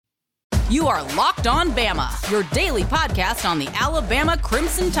You are Locked On Bama, your daily podcast on the Alabama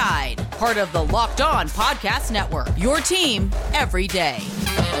Crimson Tide. Part of the Locked On Podcast Network, your team every day.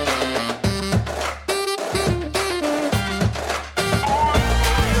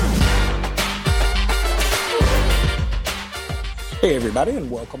 Hey, everybody, and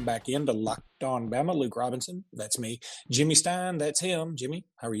welcome back into Locked On Bama. Luke Robinson, that's me. Jimmy Stein, that's him. Jimmy,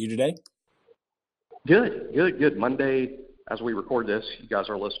 how are you today? Good. Monday, as we record this, you guys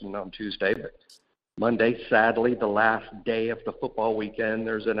are listening on Tuesday, but Monday, sadly, the last day of the football weekend.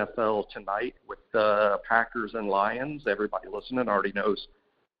 There's NFL tonight with the Packers and Lions. Everybody listening already knows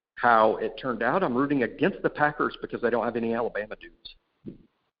how it turned out. I'm rooting against the Packers because they don't have any Alabama dudes.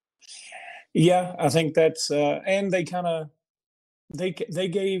 Yeah, I think that's and they kind of they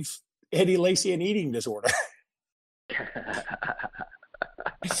gave Eddie Lacy an eating disorder.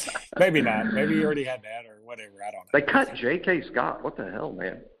 Maybe not. Maybe he already had that or whatever. I don't know. They cut J.K. Scott. What the hell,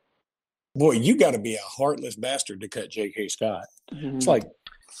 man? Boy, you got to be a heartless bastard to cut J.K. Scott. Mm-hmm. It's like,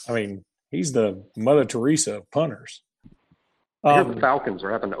 I mean, he's the Mother Teresa of punters. I hear the Falcons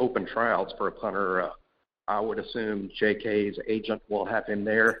are having open tryouts for a punter. I would assume J.K.'s agent will have him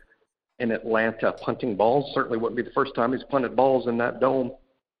there in Atlanta punting balls. Certainly wouldn't be the first time he's punted balls in that dome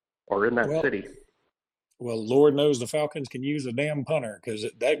or in that city. Well, Lord knows the Falcons can use a damn punter because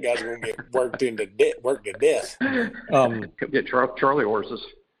that guy's going to get worked to death. Get Charlie horses.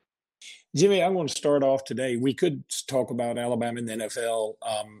 Jimmy, I'm going to start off today. We could talk about Alabama and the NFL,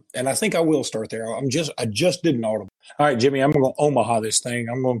 and I think I will start there. I just did an audible. All right, Jimmy, I'm going to Omaha this thing.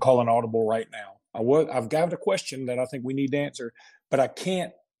 I'm going to call an audible right now. I've got a question that I think we need to answer, but I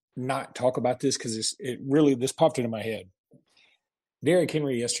can't not talk about this because this popped into my head. Derrick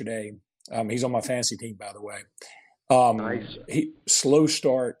Henry yesterday. He's on my fantasy team, by the way. Nice. Slow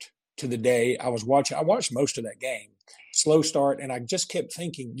start to the day. I watched most of that game. Slow start, and I just kept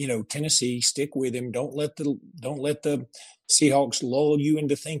thinking, Tennessee, stick with him. Don't let the Seahawks lull you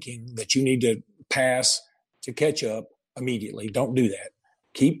into thinking that you need to pass to catch up immediately. Don't do that.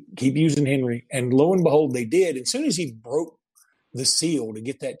 Keep using Henry. And lo and behold, they did. As soon as he broke the seal to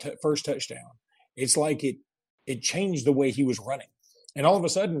get that first touchdown, it's like it changed the way he was running. And all of a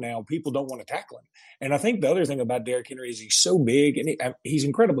sudden now people don't want to tackle him. And I think the other thing about Derrick Henry is he's so big and he's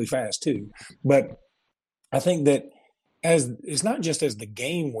incredibly fast too. But I think that it's not just as the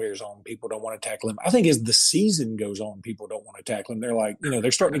game wears on, people don't want to tackle him. I think as the season goes on, people don't want to tackle him. They're like, they're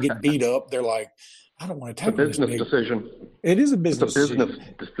starting to get beat up. They're like, I don't want to tackle him. It's a business decision. It is a business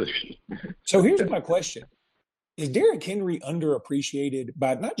decision. So here's my question. Is Derrick Henry underappreciated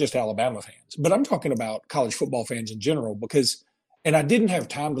by not just Alabama fans, but I'm talking about college football fans in general because – and I didn't have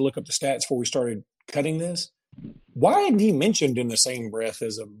time to look up the stats before we started cutting this. Why isn't he mentioned in the same breath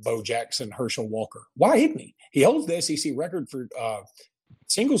as a Bo Jackson, Herschel Walker? Why isn't he? He holds the SEC record for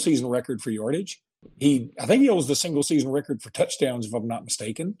single season record for yardage. I think he holds the single season record for touchdowns, if I'm not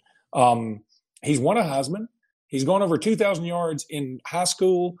mistaken. He's won a Heisman. He's gone over 2,000 yards in high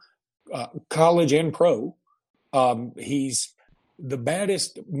school, college, and pro. He's the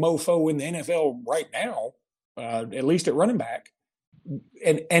baddest mofo in the NFL right now, at least at running back.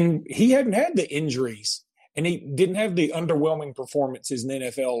 And he hadn't had the injuries, and he didn't have the underwhelming performances in the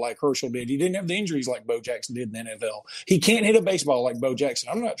NFL like Herschel did. He didn't have the injuries like Bo Jackson did in the NFL. He can't hit a baseball like Bo Jackson.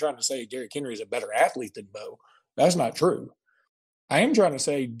 I'm not trying to say Derrick Henry is a better athlete than Bo. That's not true. I am trying to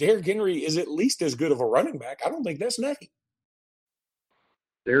say Derrick Henry is at least as good of a running back. I don't think that's nothing.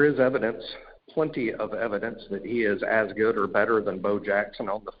 There is evidence, plenty of evidence, that he is as good or better than Bo Jackson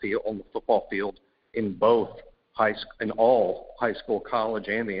on the football field in both in all high school, college,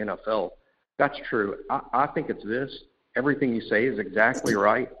 and the NFL. That's true. I think it's this. Everything you say is exactly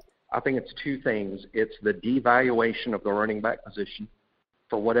right. I think it's two things. It's the devaluation of the running back position.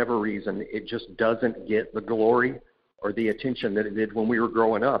 For whatever reason, it just doesn't get the glory or the attention that it did when we were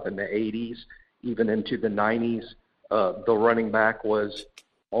growing up in the 80s, even into the 90s. The running back was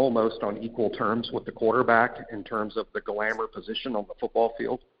almost on equal terms with the quarterback in terms of the glamour position on the football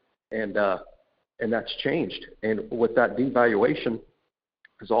field. And that's changed. And with that devaluation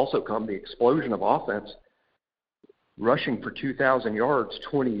has also come the explosion of offense. Rushing for 2,000 yards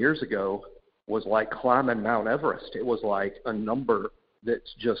 20 years ago was like climbing Mount Everest. It was like a number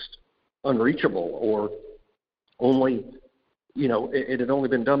that's just unreachable, or only, it had only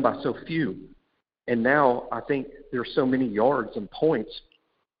been done by so few. And now I think there's so many yards and points,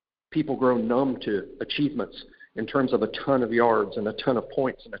 people grow numb to achievements in terms of a ton of yards and a ton of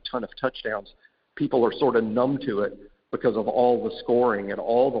points and a ton of touchdowns. People are sort of numb to it because of all the scoring at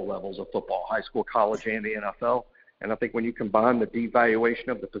all the levels of football, high school, college, and the NFL. And I think when you combine the devaluation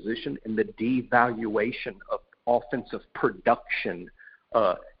of the position and the devaluation of offensive production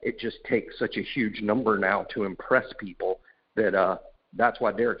It just takes such a huge number now to impress people that that's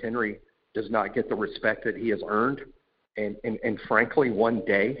why Derrick Henry does not get the respect that he has earned. And frankly, one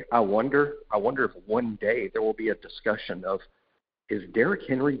day, I wonder if one day there will be a discussion of, is Derrick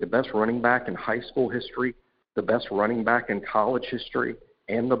Henry the best running back in high school history, the best running back in college history,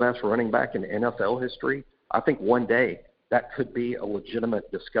 and the best running back in NFL history? I think one day that could be a legitimate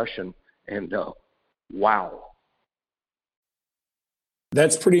discussion. And wow.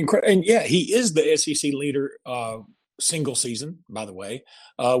 That's pretty incredible. And yeah, he is the SEC leader single season, by the way,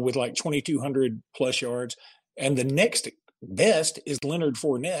 with like 2,200 plus yards. And the next best is Leonard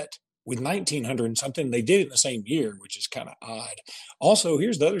Fournette with 1,900 and something. They did it in the same year, which is kind of odd. Also,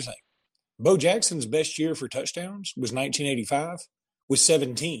 here's the other thing. Bo Jackson's best year for touchdowns was 1985 with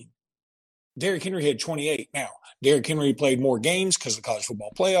 17. Derrick Henry had 28. Now, Derrick Henry played more games because of the college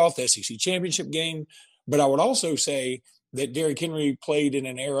football playoff, the SEC championship game. But I would also say that Derrick Henry played in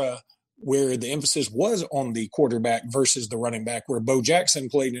an era where the emphasis was on the quarterback versus the running back, where Bo Jackson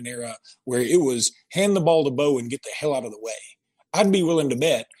played in an era where it was hand the ball to Bo and get the hell out of the way. I'd be willing to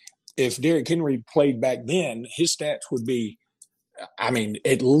bet if Derrick Henry played back then, his stats would be, I mean,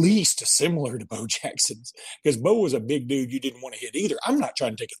 at least similar to Bo Jackson's, because Bo was a big dude you didn't want to hit either. I'm not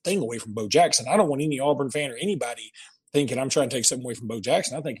trying to take a thing away from Bo Jackson. I don't want any Auburn fan or anybody thinking I'm trying to take something away from Bo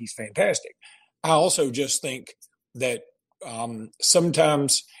Jackson. I think he's fantastic. I also just think that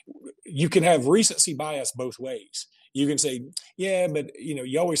sometimes you can have recency bias both ways. You can say, yeah, but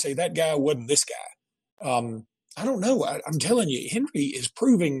you always say that guy wasn't this guy. I don't know. I'm telling you, Henry is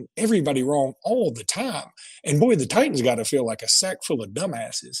proving everybody wrong all the time. And boy, the Titans got to feel like a sack full of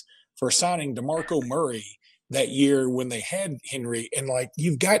dumbasses for signing DeMarco Murray that year when they had Henry. And like,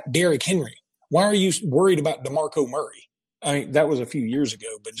 you've got Derrick Henry. Why are you worried about DeMarco Murray? I mean, that was a few years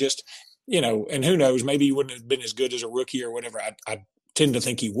ago, but just, and who knows, maybe he wouldn't have been as good as a rookie or whatever. I tend to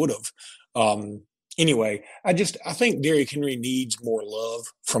think he would have. Anyway, I think Derrick Henry needs more love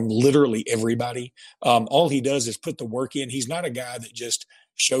from literally everybody. All he does is put the work in. He's not a guy that just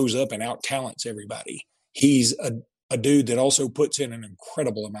shows up and out-talents everybody. He's a dude that also puts in an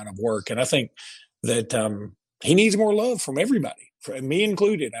incredible amount of work. And I think that he needs more love from everybody, from me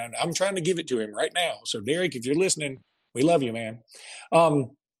included. And I'm trying to give it to him right now. So, Derrick, if you're listening, we love you, man.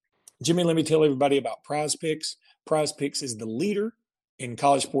 Jimmy, let me tell everybody about Prize Picks. Prize Picks is the leader in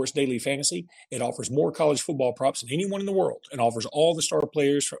college sports daily fantasy. It offers more college football props than anyone in the world and offers all the star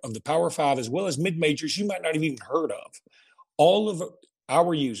players of the Power Five as well as mid-majors you might not have even heard of. All of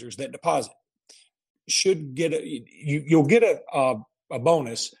our users that deposit should get you'll get a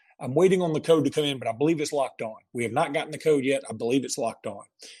bonus. I'm waiting on the code to come in, but I believe it's locked on. We have not gotten the code yet. I believe it's locked on.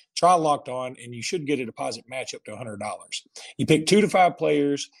 Try locked on, and you should get a deposit match up to $100. You pick 2 to 5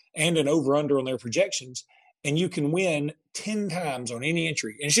 players and an over-under on their projections, and you can win 10 times on any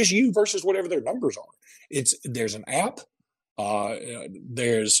entry. And it's just you versus whatever their numbers are. There's an app.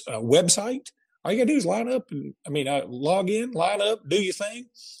 There's a website. All you got to do is log in, line up, do your thing.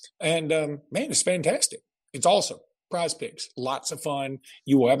 And, man, it's fantastic. It's awesome. Prize Picks, lots of fun.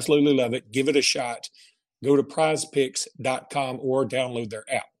 You will absolutely love it. Give it a shot. Go to prizepicks.com or download their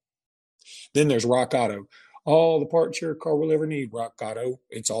app. Then there's Rock Auto. All the parts your car will ever need, Rock Auto.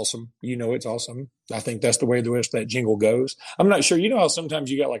 It's awesome. It's awesome. I think that's the way the rest of that jingle goes. I'm not sure. You know how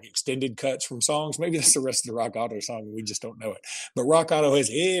sometimes you got like extended cuts from songs? Maybe that's the rest of the Rock Auto song and we just don't know it. But Rock Auto has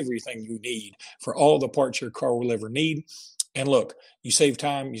everything you need for all the parts your car will ever need. And look, you save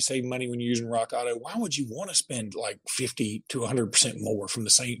time, you save money when you're using Rock Auto. Why would you want to spend like 50 to 100% more from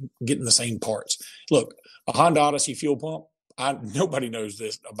getting the same parts? Look, a Honda Odyssey fuel pump, nobody knows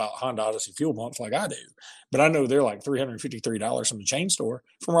this about Honda Odyssey fuel pumps like I do, but I know they're like $353 from the chain store.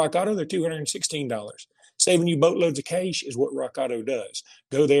 From Rock Auto, they're $216. Saving you boatloads of cash is what Rock Auto does.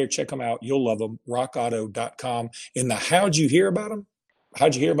 Go there, check them out. You'll love them. RockAuto.com. In the how'd you hear about them?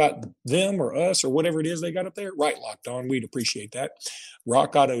 How'd you hear about them or us or whatever it is they got up there? Right, Locked On. We'd appreciate that.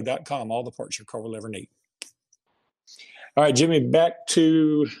 RockAuto.com. All the parts your car will ever need. All right, Jimmy, back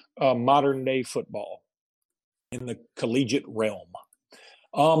to modern day football in the collegiate realm.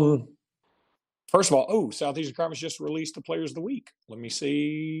 First of all, Southeastern Conference just released the Players of the Week. Let me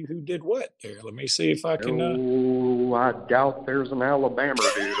see who did what there. Let me see if I can. I doubt there's an Alabama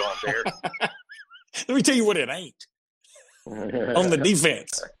dude on there. Let me tell you what it ain't. On the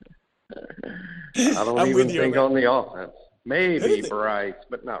defense. I don't even think on the offense. Maybe Bryce,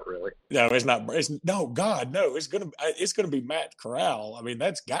 but not really. No, it's not. No, God, no. It's gonna be Matt Corral. I mean,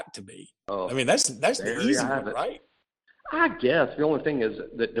 that's got to be. Oh, I mean, that's the easy one, right? I guess the only thing is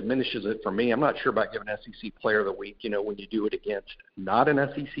that diminishes it for me. I'm not sure about giving SEC Player of the Week. When you do it against not an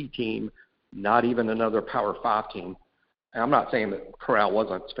SEC team, not even another Power 5 team. I'm not saying that Corral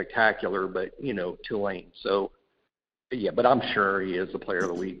wasn't spectacular, but, Tulane. So, yeah, but I'm sure he is the player of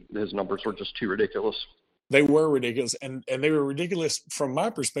the week. His numbers were just too ridiculous. They were ridiculous, and they were ridiculous from my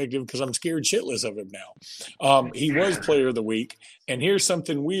perspective because I'm scared shitless of him now. He was player of the week, and here's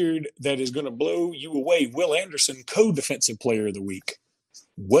something weird that is going to blow you away. Will Anderson, co-defensive player of the week.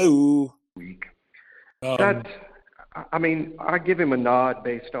 Whoa. I give him a nod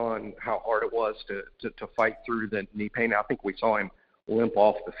based on how hard it was to fight through the knee pain. I think we saw him limp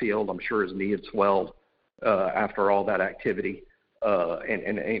off the field. I'm sure his knee had swelled after all that activity.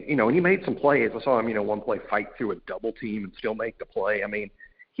 And he made some plays. I saw him, one play fight through a double team and still make the play. I mean,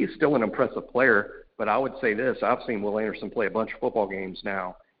 he's still an impressive player, but I would say this. I've seen Will Anderson play a bunch of football games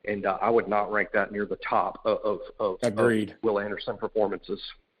now, and I would not rank that near the top of Will Anderson performances.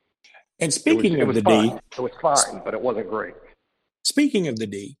 And speaking of the D. It was fine, but it wasn't great. Speaking of the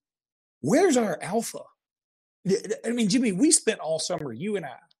D, where's our alpha? I mean, Jimmy, we spent all summer, you and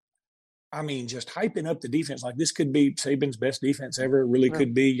I mean, just hyping up the defense like this could be Saban's best defense ever. It really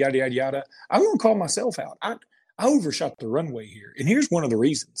could be, yada, yada, yada. I'm going to call myself out. I overshot the runway here. And here's one of the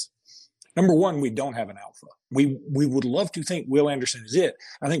reasons. Number one, we don't have an alpha. We would love to think Will Anderson is it.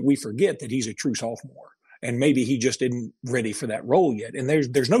 I think we forget that he's a true sophomore. And maybe he just isn't ready for that role yet. And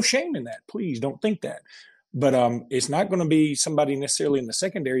there's no shame in that. Please don't think that. But it's not going to be somebody necessarily in the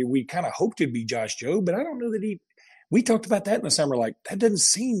secondary. We kind of hoped it'd be Josh Jobe, but I don't know that we talked about that in the summer. Like, that doesn't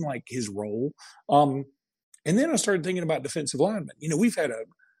seem like his role. And then I started thinking about defensive linemen. We've had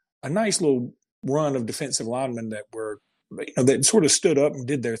a nice little run of defensive linemen that were, that sort of stood up and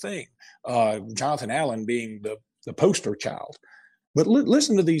did their thing. Jonathan Allen being the poster child. But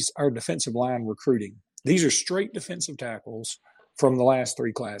listen to our defensive line recruiting. These are straight defensive tackles from the last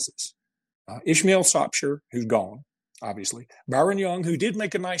three classes. Ishmael Sopsher, who's gone, obviously. Byron Young, who did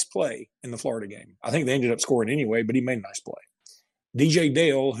make a nice play in the Florida game. I think they ended up scoring anyway, but he made a nice play. DJ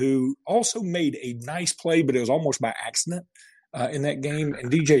Dale, who also made a nice play, but it was almost by accident in that game.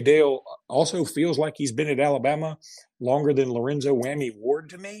 And DJ Dale also feels like he's been at Alabama longer than Lorenzo Whammy Ward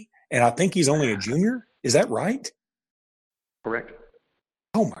to me. And I think he's only a junior. Is that right? Correct.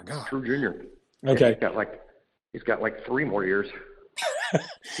 Oh, my God. True junior. Okay. Yeah, he's got 3 more years.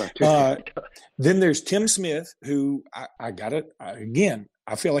 Then there's Tim Smith, who I got it. Again,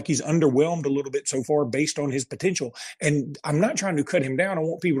 I feel like he's underwhelmed a little bit so far based on his potential. And I'm not trying to cut him down. I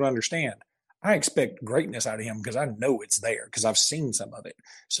want people to understand. I expect greatness out of him because I know it's there because I've seen some of it.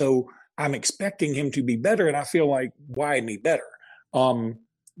 So I'm expecting him to be better, and I feel like, why me better?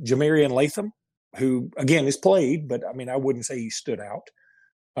 Jamarian Latham, who, again, has played, but, I wouldn't say he stood out.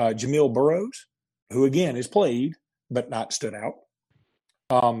 Jamil Burrows, who, again, has played but not stood out.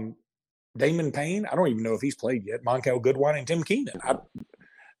 Damon Payne, I don't even know if he's played yet. Moncal Goodwine and Tim Keenan.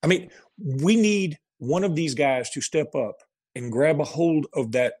 We need one of these guys to step up and grab a hold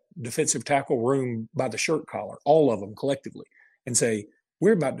of that defensive tackle room by the shirt collar, all of them collectively, and say,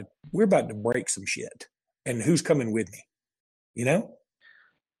 we're about to break some shit. And who's coming with me?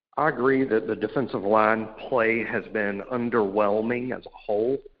 I agree that the defensive line play has been underwhelming as a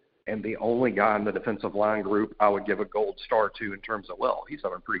whole. And the only guy in the defensive line group I would give a gold star to in terms of, he's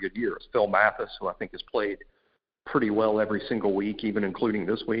having a pretty good year, is Phil Mathis, who I think has played pretty well every single week, even including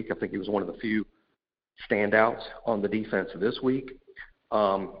this week. I think he was one of the few standouts on the defense this week.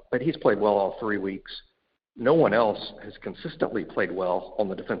 But he's played well all 3 weeks. No one else has consistently played well on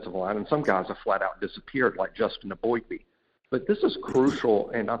the defensive line, and some guys have flat out disappeared, like Justin Aboigbe. But this is crucial,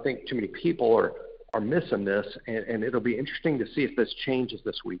 and I think too many people are missing this, and it'll be interesting to see if this changes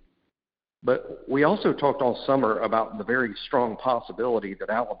this week. But we also talked all summer about the very strong possibility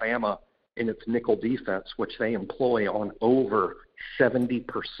that Alabama, in its nickel defense, which they employ on over 70%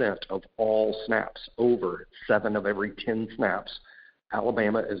 of all snaps, over 7 of every 10 snaps,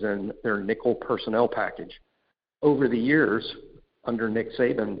 Alabama is in their nickel personnel package. Over the years, under Nick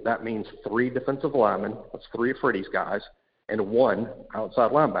Saban, that means 3 defensive linemen, that's 3 of Freddie's guys, and 1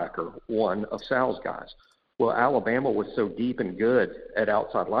 outside linebacker, 1 of Sal's guys. Well, Alabama was so deep and good at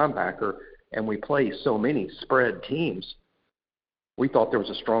outside linebacker, and we play so many spread teams, we thought there was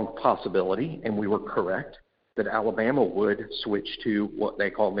a strong possibility, and we were correct, that Alabama would switch to what they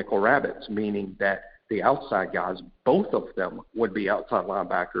call nickel rabbits, meaning that the outside guys, both of them, would be outside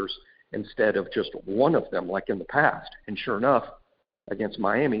linebackers instead of just one of them like in the past. And sure enough, against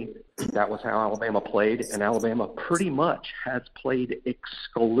Miami, that was how Alabama played, and Alabama pretty much has played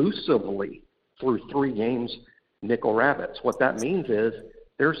exclusively through 3 games nickel rabbits. What that means is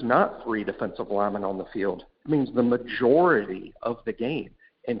there's not 3 defensive linemen on the field. It means the majority of the game.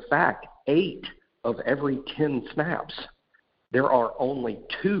 In fact, 8 of every 10 snaps, there are only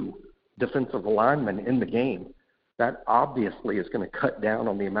 2 defensive linemen in the game. that obviously is going to cut down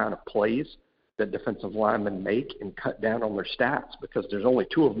on the amount of plays that defensive linemen make and cut down on their stats because there's only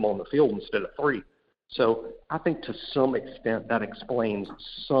 2 of them on the field instead of 3. So I think to some extent that explains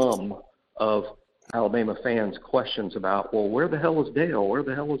some of Alabama fans' questions about, well, where the hell is Dale? Where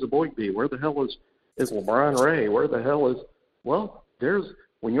the hell is Aboigbe? Where the hell is LeBron Ray? Where the hell is – well,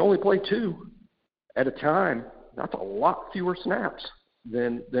 when you only play 2 at a time, that's a lot fewer snaps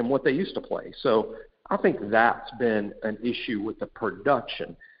than what they used to play. So I think that's been an issue with the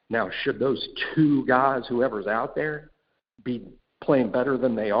production. Now, should those 2 guys, whoever's out there, be playing better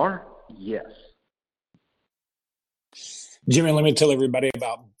than they are? Yes. Jimmy, let me tell everybody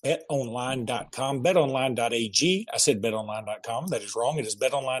about betonline.com, betonline.ag. I said betonline.com. That is wrong. It is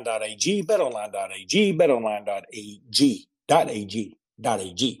betonline.ag, betonline.ag,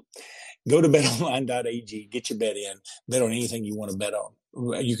 betonline.ag.ag.ag. Go to betonline.ag, get your bet in, bet on anything you want to bet on.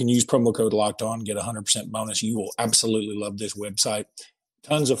 You can use promo code Locked On, get a 100% bonus. You will absolutely love this website.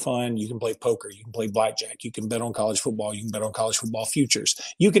 Tons of fun. You can play poker. You can play blackjack. You can bet on college football. You can bet on college football futures.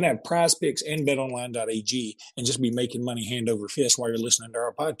 You can have Prize Picks and betonline.ag and just be making money hand over fist while you're listening to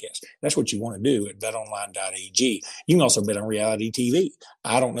our podcast. That's what you want to do at betonline.ag. You can also bet on reality TV.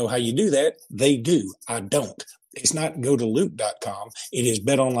 I don't know how you do that. They do. I don't. It's not gotoluke.com. It is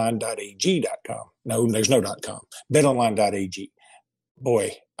betonline.ag.com. No, there's no .com. Betonline.ag.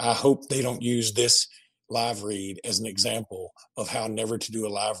 Boy, I hope they don't use this live read as an example of how never to do a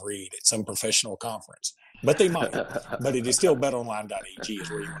live read at some professional conference. But they might. But it is still betonline.ag is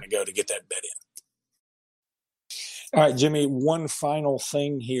where you want to go to get that bet in. All right, Jimmy, one final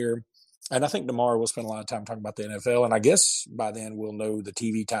thing here. And I think tomorrow we'll spend a lot of time talking about the NFL. And I guess by then we'll know the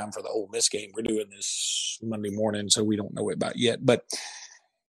TV time for the Ole Miss game. We're doing this Monday morning, so we don't know it about yet. But,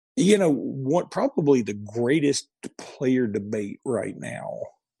 what probably the greatest player debate right now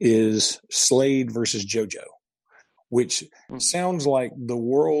is Slade versus JoJo, which sounds like the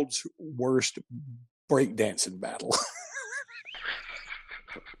world's worst breakdancing battle.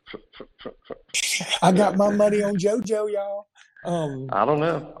 I got my money on JoJo, y'all. I don't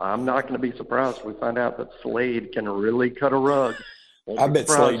know. I'm not going to be surprised if we find out that Slade can really cut a rug. I bet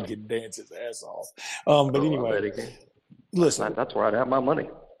Slade can dance his ass off. But anyway, listen. That's where I'd have my money.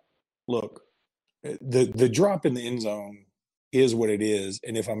 Look, the drop in the end zone is what it is.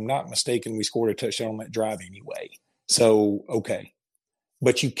 And if I'm not mistaken, we scored a touchdown on that drive anyway. So, okay.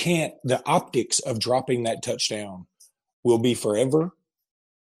 But you can't – the optics of dropping that touchdown will be forever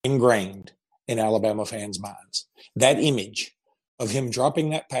ingrained in Alabama fans' minds. That image of him dropping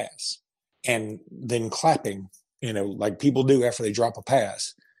that pass and then clapping, like people do after they drop a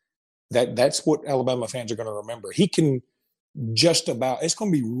pass, that's what Alabama fans are going to remember. He can just about – it's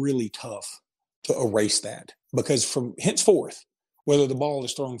going to be really tough to erase that. Because from henceforth, whether the ball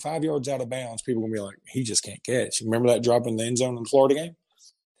is thrown 5 yards out of bounds, people are going to be like, he just can't catch. Remember that drop in the end zone in the Florida game?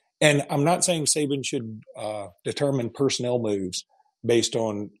 And I'm not saying Saban should determine personnel moves based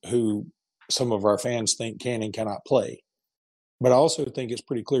on who some of our fans think can and cannot play. But I also think it's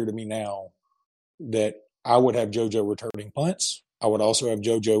pretty clear to me now that I would have JoJo returning punts. I would also have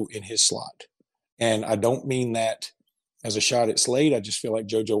JoJo in his slot. And I don't mean that as a shot at Slade. I just feel like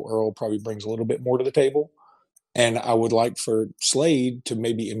JoJo Earle probably brings a little bit more to the table. And I would like for Slade to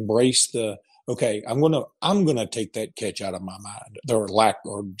maybe embrace okay, I'm gonna take that catch out of my mind, or lack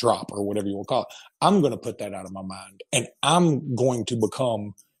or drop or whatever you will call it. I'm gonna put that out of my mind, and I'm going to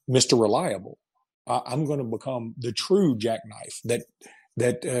become Mr. Reliable. I'm going to become the true jackknife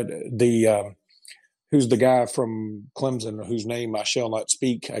who's the guy from Clemson whose name I shall not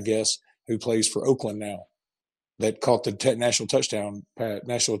speak, I guess, who plays for Oakland now, that caught the national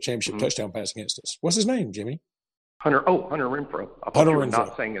championship touchdown pass against us. What's his name, Jimmy? Hunter Renfrow. I thought you were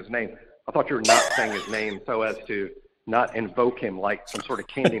not saying his name. I thought you were not saying his name so as to not invoke him like some sort of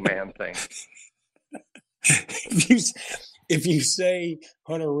Candyman thing. If you say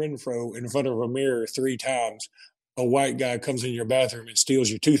Hunter Renfrow in front of a mirror 3 times, a white guy comes in your bathroom and steals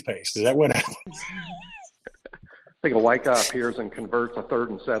your toothpaste. Is that what happens? I think a white guy appears and converts a 3rd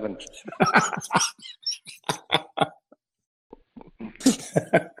and 7.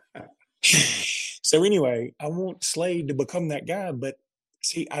 So anyway, I want Slade to become that guy, but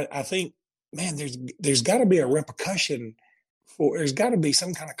see, I think, man, there's got to be a repercussion there's got to be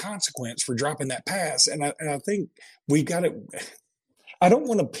some kind of consequence for dropping that pass, and I think we got to. I don't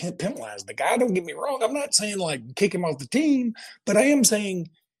want to penalize the guy. Don't get me wrong. I'm not saying like kick him off the team, but I am saying,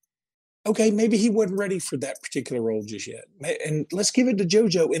 okay, maybe he wasn't ready for that particular role just yet, and let's give it to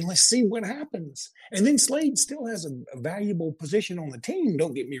JoJo and let's see what happens. And then Slade still has a valuable position on the team.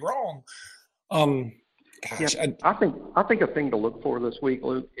 Don't get me wrong. I think a thing to look for this week,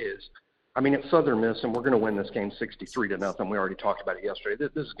 Luke, is I mean, it's Southern Miss, and we're going to win this game 63-0. We already talked about it yesterday.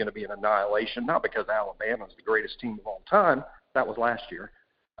 This is going to be an annihilation, not because Alabama is the greatest team of all time. That was last year.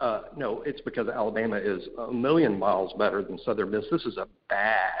 No, it's because Alabama is a million miles better than Southern Miss. This is a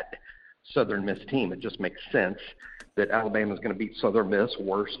bad Southern Miss team. It just makes sense that Alabama is going to beat Southern Miss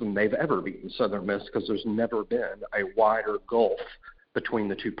worse than they've ever beaten Southern Miss, because there's never been a wider gulf between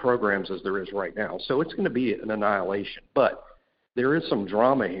the two programs as there is right now. So it's going to be an annihilation. But there is some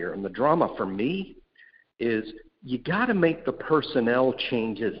drama here, and the drama for me is you got to make the personnel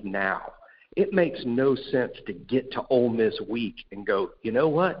changes now. It makes no sense to get to Ole Miss week and go, you know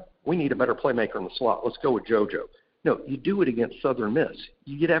what, we need a better playmaker in the slot. Let's go with JoJo. No, you do it against Southern Miss.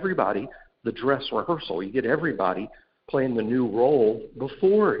 You get everybody the dress rehearsal. You get everybody playing the new role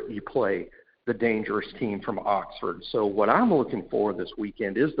before you play the dangerous team from Oxford. So what I'm looking for this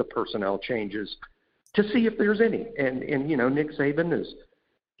weekend is the personnel changes to see if there's any. And you know, Nick Saban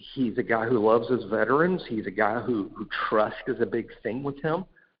he's a guy who loves his veterans. He's a guy who trust is a big thing with him.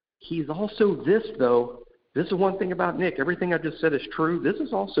 He's also this is one thing about Nick. Everything I just said is true. This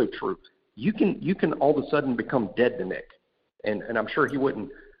is also true. You can all of a sudden become dead to Nick. And I'm sure he wouldn't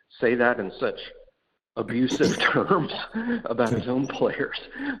say that in such abusive terms about his own players.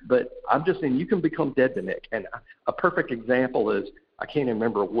 But I'm just saying you can become dead to Nick. And a perfect example is, I can't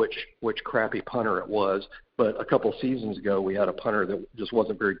remember which crappy punter it was, but a couple seasons ago we had a punter that just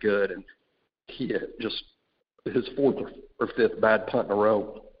wasn't very good, and he had just his fourth or fifth bad punt in a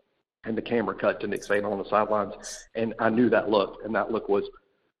row, and the camera cut to Nick Saban on the sidelines, and I knew that look, and that look was,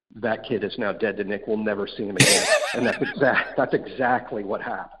 that kid is now dead to Nick. We'll never see him again. And that's exactly what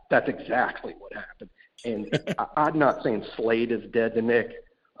happened. That's exactly what happened. And I'm not saying Slade is dead to Nick.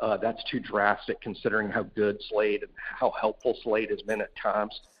 That's too drastic considering how good Slade and how helpful Slade has been at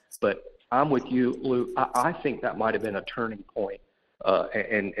times. But I'm with you, Lou. I think that might have been a turning point.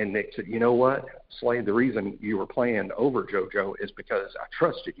 And Nick said, you know what, Slade, the reason you were playing over JoJo is because I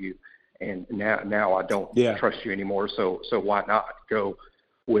trusted you. And now I don't trust you anymore. So why not go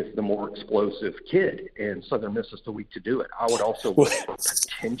with the more explosive kid? And Southern Miss is the week to do it. I would also look for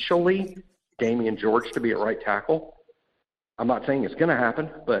potentially Damian George to be at right tackle. I'm not saying it's going to happen,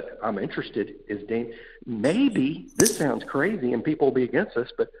 but I'm interested. Maybe this sounds crazy and people will be against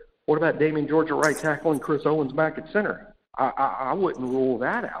this, but what about Damian George at right tackle and Chris Owens back at center? I wouldn't rule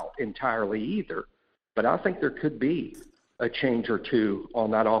that out entirely either, but I think there could be a change or two on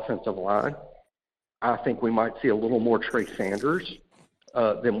that offensive line. I think we might see a little more Trey Sanders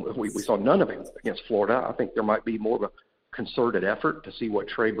than we saw none of him against Florida. I think there might be more of a concerted effort to see what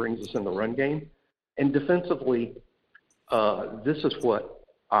Trey brings us in the run game. And defensively, this is what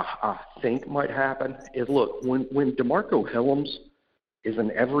I think might happen is, look, when DeMarco Hillams is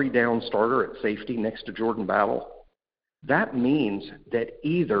an every down starter at safety next to Jordan Battle, that means that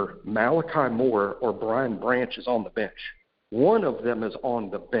either Malachi Moore or Brian Branch is on the bench. One of them is on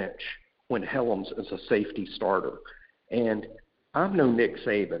the bench when Hillams is a safety starter. And I'm no Nick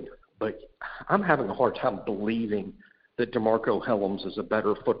Saban, but I'm having a hard time believing that DeMarco Hillams is a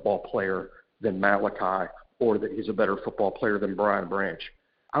better football player than Malachi, or that he's a better football player than Brian Branch.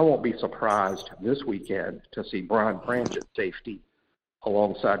 I won't be surprised this weekend to see Brian Branch at safety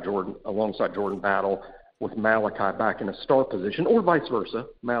alongside Jordan Battle, with Malachi back in a star position, or vice versa,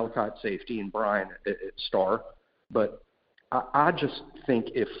 Malachi at safety and Brian at star. But I just think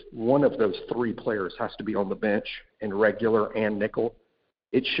if one of those three players has to be on the bench in regular and nickel,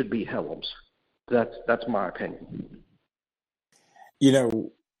 it should be Hillams. That's my opinion. You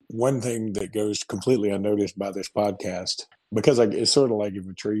know, one thing that goes completely unnoticed by this podcast, because it's sort of like if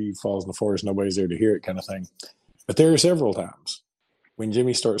a tree falls in the forest, nobody's there to hear it kind of thing. But there are several times when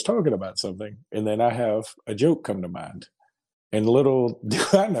Jimmy starts talking about something, and then I have a joke come to mind. And little do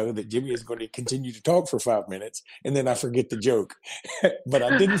I know that Jimmy is going to continue to talk for 5 minutes, and then I forget the joke. But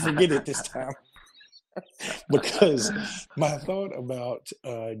I didn't forget it this time. Because my thought about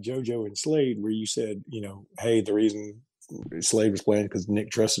JoJo and Slade, where you said, you know, hey, the reason Slade was playing because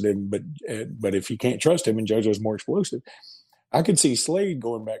Nick trusted him, but if you can't trust him and JoJo's more explosive, I could see Slade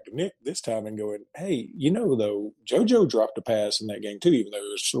going back to Nick this time and going, hey, you know, though, JoJo dropped a pass in that game too, even though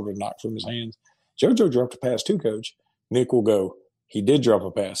it was sort of knocked from his hands. JoJo dropped a pass too, Coach. Nick will go, he did drop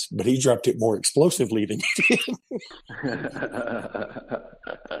a pass, but he dropped it more explosively than you did.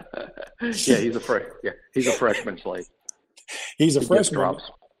 Yeah, he's a freshman, Slade. He's a freshman.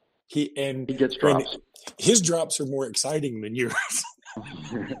 Drops. He gets drops. His drops are more exciting than yours.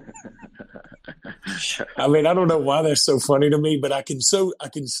 I mean, I don't know why that's so funny to me, but I can so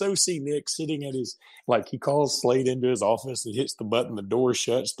see Nick sitting at his, like, he calls Slade into his office and hits the button, the door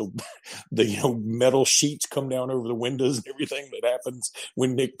shuts, the metal sheets come down over the windows and everything that happens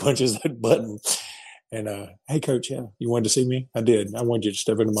when Nick punches that button. And hey, Coach, yeah, you wanted to see me? I did. I wanted you to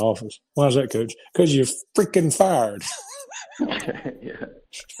step into my office. Why is that, Coach? Because you're freaking fired. Yeah.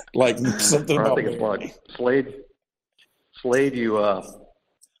 Like something about I think it's like Slade, you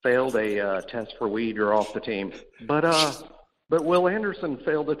failed a test for weed. You're off the team. But Will Anderson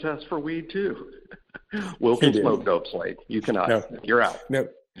failed a test for weed too. Will can smoke dope, Slade. You cannot. No. You're out. No.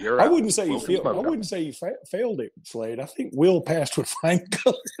 You're out. I wouldn't say you failed it, Slade. I think Will passed with flying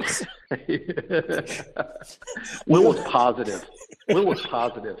colors. Will was positive. Will was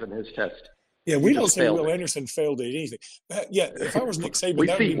positive in his test. Yeah, we don't say Will Anderson failed at anything. Yeah, if I was Nick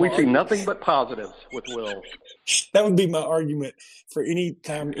Saban, we see nothing but positives with Will. That would be my argument for any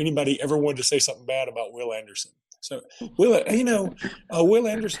time anybody ever wanted to say something bad about Will Anderson. So, Will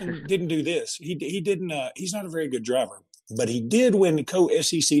Anderson didn't do this. He didn't. He's not a very good driver, but he did win the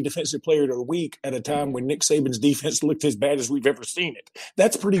co-SEC Defensive Player of the Week at a time when Nick Saban's defense looked as bad as we've ever seen it.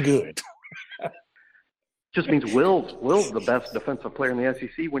 That's pretty good. Just means Will's the best defensive player in the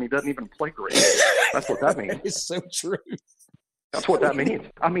SEC when he doesn't even play great. That's what that means. It's so true. That's what that means.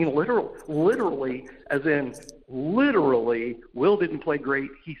 I mean, literally, Will didn't play great.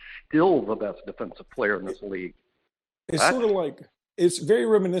 He's still the best defensive player in this league. It's sort of like, it's very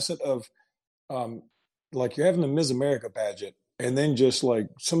reminiscent of, like you're having the Ms. America pageant, and then just like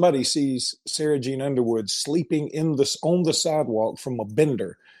somebody sees Sarah Jean Underwood sleeping on the sidewalk from a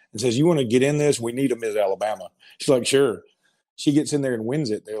bender and says, "You want to get in this? We need a Ms. Alabama." She's like, "Sure." She gets in there and wins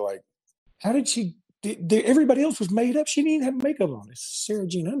it. They're like, "How did she? Everybody else was made up. She didn't even have makeup on. It's Sarah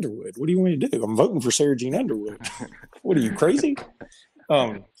Jean Underwood. What do you want me to do? I'm voting for Sarah Jean Underwood. What are you, crazy?"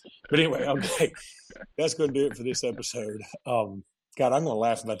 But anyway, okay, that's going to do it for this episode. God, I'm going to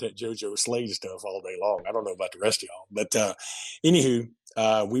laugh about that JoJo Slade stuff all day long. I don't know about the rest of y'all. But anywho,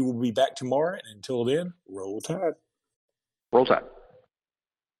 we will be back tomorrow. And until then, roll tide. Roll tide.